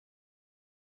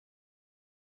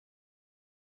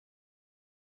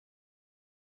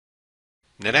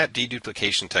NetApp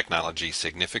deduplication technology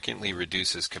significantly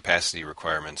reduces capacity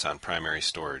requirements on primary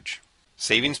storage.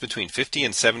 Savings between 50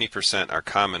 and 70% are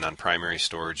common on primary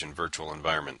storage in virtual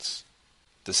environments.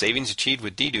 The savings achieved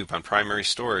with dedupe on primary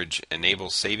storage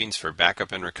enables savings for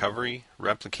backup and recovery,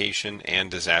 replication, and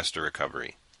disaster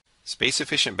recovery.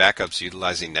 Space-efficient backups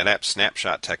utilizing NetApp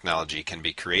Snapshot technology can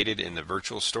be created in the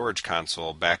Virtual Storage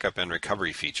Console backup and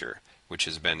recovery feature, which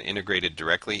has been integrated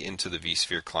directly into the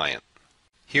vSphere client.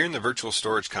 Here in the Virtual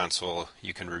Storage Console,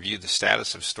 you can review the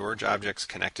status of storage objects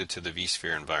connected to the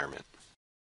vSphere environment.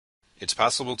 It's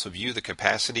possible to view the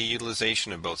capacity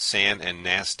utilization of both SAN and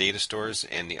NAS data stores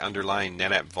and the underlying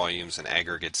NetApp volumes and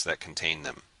aggregates that contain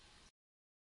them.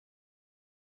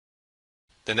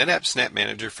 The NetApp Snap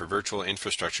Manager for Virtual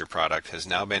Infrastructure product has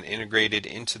now been integrated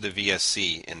into the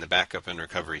VSC in the Backup and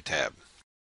Recovery tab.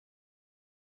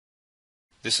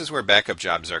 This is where backup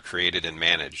jobs are created and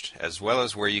managed, as well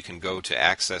as where you can go to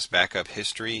access backup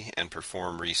history and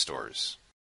perform restores.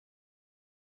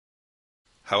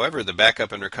 However, the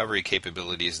backup and recovery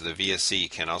capabilities of the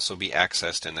VSC can also be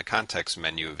accessed in the context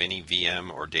menu of any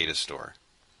VM or data store.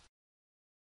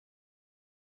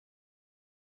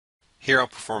 Here I'll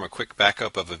perform a quick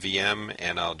backup of a VM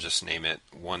and I'll just name it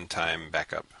one-time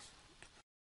backup.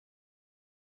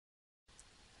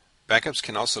 Backups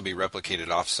can also be replicated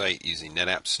off-site using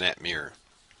NetApp SnapMirror.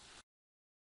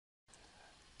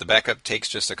 The backup takes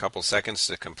just a couple seconds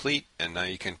to complete, and now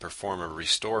you can perform a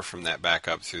restore from that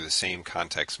backup through the same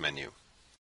context menu.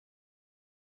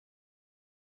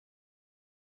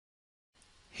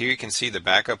 Here you can see the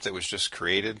backup that was just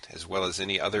created, as well as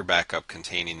any other backup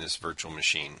containing this virtual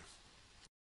machine.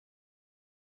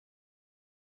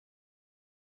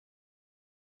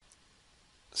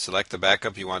 Select the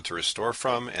backup you want to restore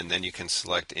from, and then you can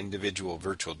select individual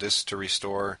virtual disks to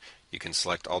restore. You can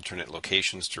select alternate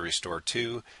locations to restore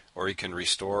to, or you can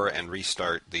restore and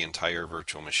restart the entire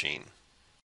virtual machine.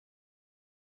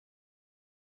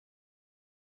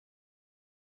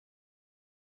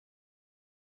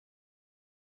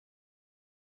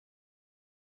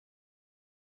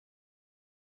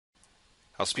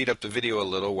 I'll speed up the video a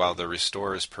little while the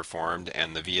restore is performed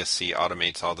and the VSC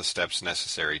automates all the steps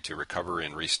necessary to recover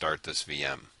and restart this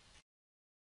VM.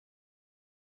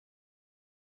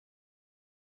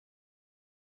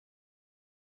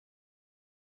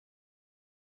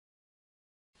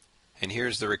 And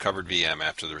here's the recovered VM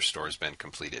after the restore has been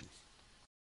completed.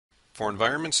 For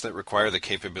environments that require the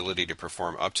capability to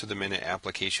perform up-to-the-minute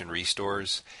application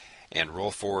restores and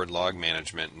roll-forward log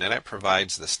management, NetApp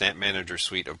provides the Snap Manager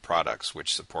suite of products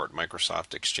which support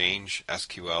Microsoft Exchange,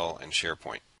 SQL, and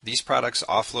SharePoint. These products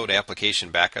offload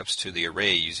application backups to the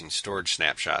array using storage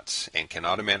snapshots and can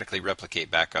automatically replicate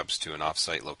backups to an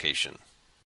off-site location.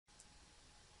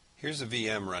 Here's a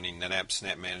VM running NetApp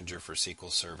Snap Manager for SQL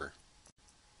Server.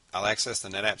 I'll access the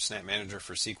NetApp Snap Manager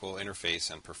for SQL interface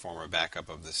and perform a backup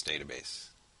of this database.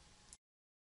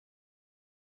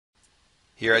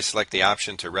 Here I select the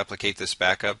option to replicate this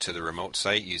backup to the remote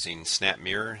site using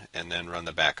SnapMirror and then run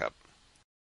the backup.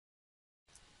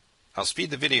 I'll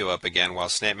speed the video up again while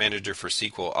Snap Manager for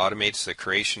SQL automates the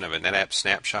creation of a NetApp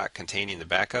snapshot containing the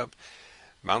backup,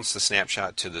 mounts the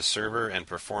snapshot to the server, and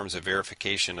performs a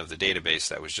verification of the database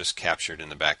that was just captured in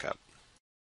the backup.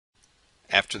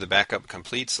 After the backup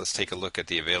completes, let's take a look at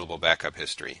the available backup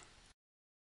history.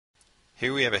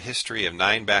 Here we have a history of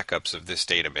 9 backups of this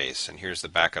database, and here's the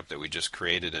backup that we just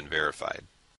created and verified.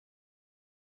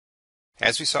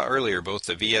 As we saw earlier, both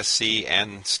the VSC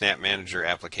and Snap Manager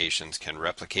applications can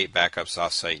replicate backups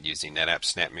offsite using NetApp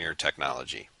SnapMirror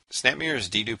technology. SnapMirror is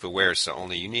dedupe aware, so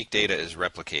only unique data is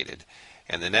replicated,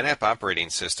 and the NetApp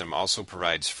operating system also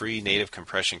provides free native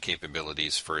compression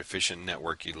capabilities for efficient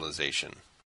network utilization.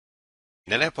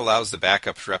 NetApp allows the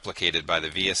backups replicated by the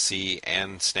VSC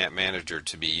and Snap Manager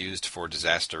to be used for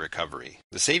disaster recovery.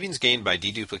 The savings gained by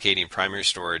deduplicating primary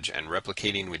storage and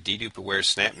replicating with dedupe-aware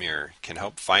SnapMirror can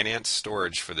help finance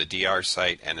storage for the DR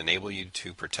site and enable you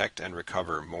to protect and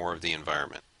recover more of the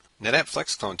environment. NetApp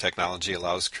FlexClone technology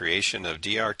allows creation of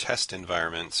DR test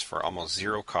environments for almost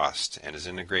zero cost and is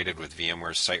integrated with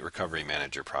VMware's Site Recovery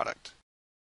Manager product.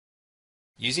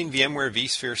 Using VMware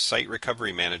vSphere Site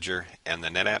Recovery Manager and the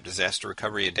NetApp Disaster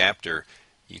Recovery Adapter,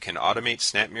 you can automate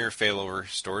SnapMirror failover,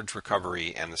 storage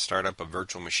recovery, and the startup of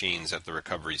virtual machines at the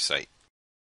recovery site.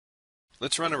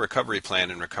 Let's run a recovery plan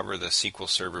and recover the SQL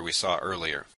server we saw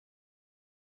earlier.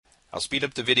 I'll speed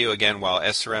up the video again while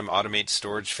SRM automates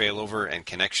storage failover and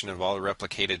connection of all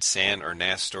replicated SAN or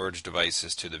NAS storage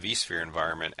devices to the vSphere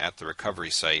environment at the recovery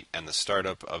site and the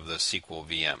startup of the SQL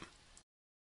VM.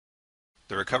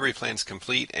 The recovery plan is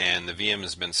complete and the VM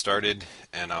has been started,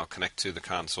 and I'll connect to the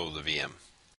console of the VM.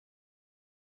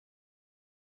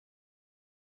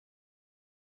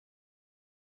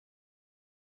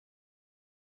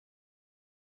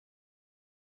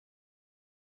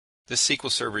 This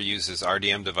SQL Server uses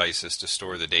RDM devices to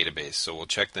store the database, so we'll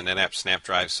check the NetApp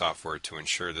SnapDrive software to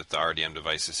ensure that the RDM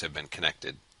devices have been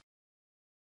connected.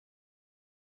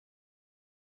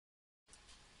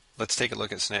 Let's take a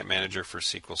look at Snap Manager for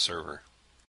SQL Server.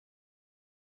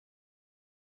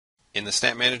 In the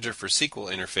Snap Manager for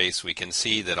SQL interface, we can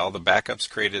see that all the backups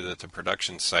created at the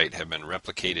production site have been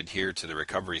replicated here to the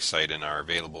recovery site and are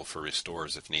available for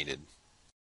restores if needed.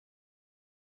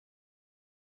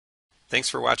 Thanks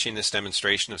for watching this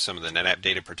demonstration of some of the NetApp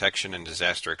data protection and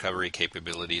disaster recovery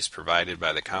capabilities provided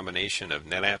by the combination of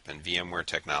NetApp and VMware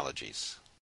technologies.